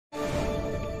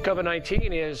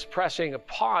COVID-19 is pressing a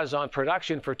pause on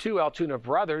production for two Altoona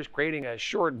brothers, creating a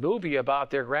short movie about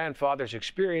their grandfather's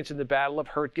experience in the Battle of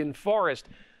Hürtgen Forest.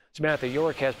 Samantha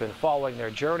York has been following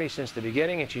their journey since the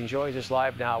beginning, and she joins us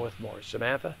live now with more.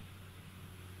 Samantha?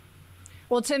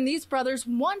 Well, Tim, these brothers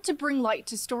want to bring light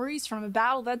to stories from a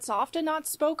battle that's often not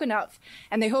spoken of,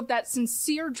 and they hope that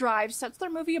sincere drive sets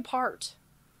their movie apart.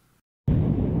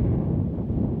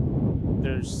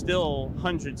 There's still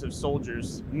hundreds of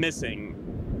soldiers missing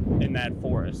in that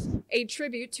forest. A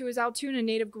tribute to his Altoona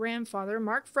native grandfather,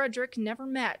 Mark Frederick, never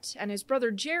met, and his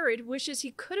brother Jared wishes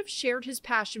he could have shared his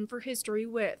passion for history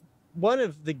with. One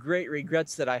of the great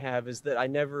regrets that I have is that I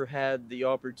never had the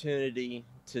opportunity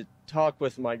to talk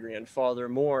with my grandfather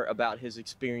more about his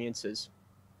experiences.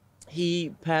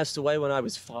 He passed away when I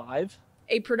was 5.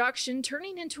 A production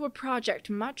turning into a project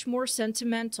much more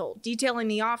sentimental, detailing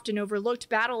the often overlooked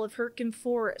Battle of Hürtgen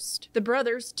Forest. The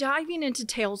brothers diving into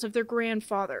tales of their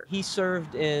grandfather. He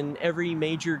served in every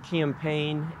major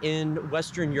campaign in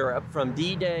Western Europe, from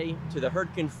D-Day to the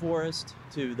Hürtgen Forest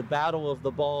to the Battle of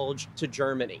the Bulge to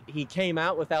Germany. He came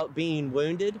out without being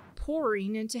wounded.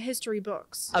 Pouring into history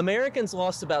books. Americans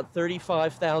lost about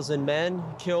 35,000 men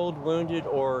killed, wounded,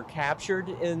 or captured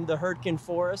in the Hürtgen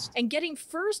Forest. And getting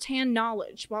first-hand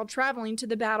knowledge while traveling to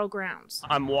the battlegrounds.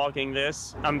 I'm walking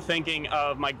this. I'm thinking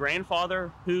of my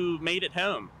grandfather who made it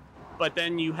home. But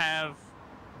then you have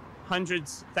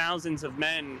hundreds, thousands of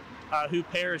men who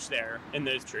perished there in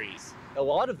those trees. A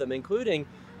lot of them, including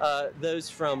those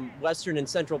from western and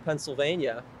central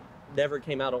Pennsylvania, never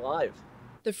came out alive.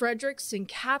 The Fredericks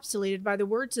encapsulated by the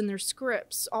words in their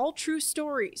scripts, all true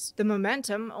stories. The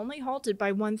momentum only halted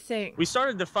by one thing. We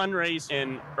started the fundraise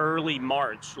in early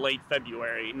March, late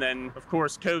February, and then, of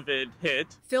course, COVID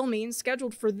hit. Filming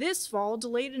scheduled for this fall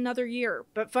delayed another year,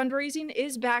 but fundraising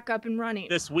is back up and running.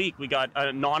 This week, we got an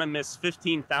anonymous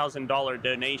 $15,000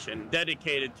 donation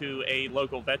dedicated to a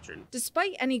local veteran.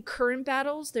 Despite any current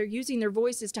battles, they're using their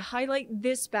voices to highlight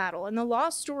this battle and the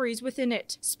lost stories within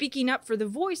it, speaking up for the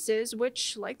voices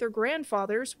which, like their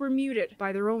grandfathers, were muted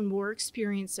by their own war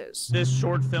experiences. This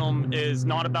short film is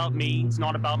not about me, it's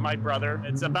not about my brother,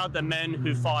 it's about the men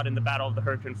who fought in the Battle of the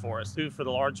Hürtgen Forest, who for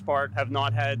the large part have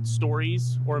not had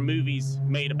stories or movies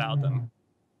made about them.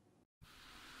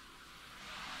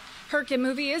 Hürtgen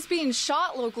movie is being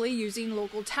shot locally using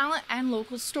local talent and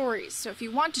local stories. So if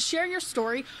you want to share your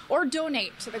story or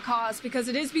donate to the cause, because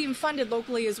it is being funded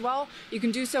locally as well, you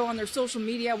can do so on their social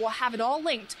media. We'll have it all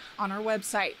linked on our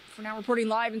website. For now, reporting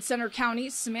live in Center County,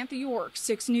 Samantha York,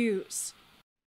 6 News.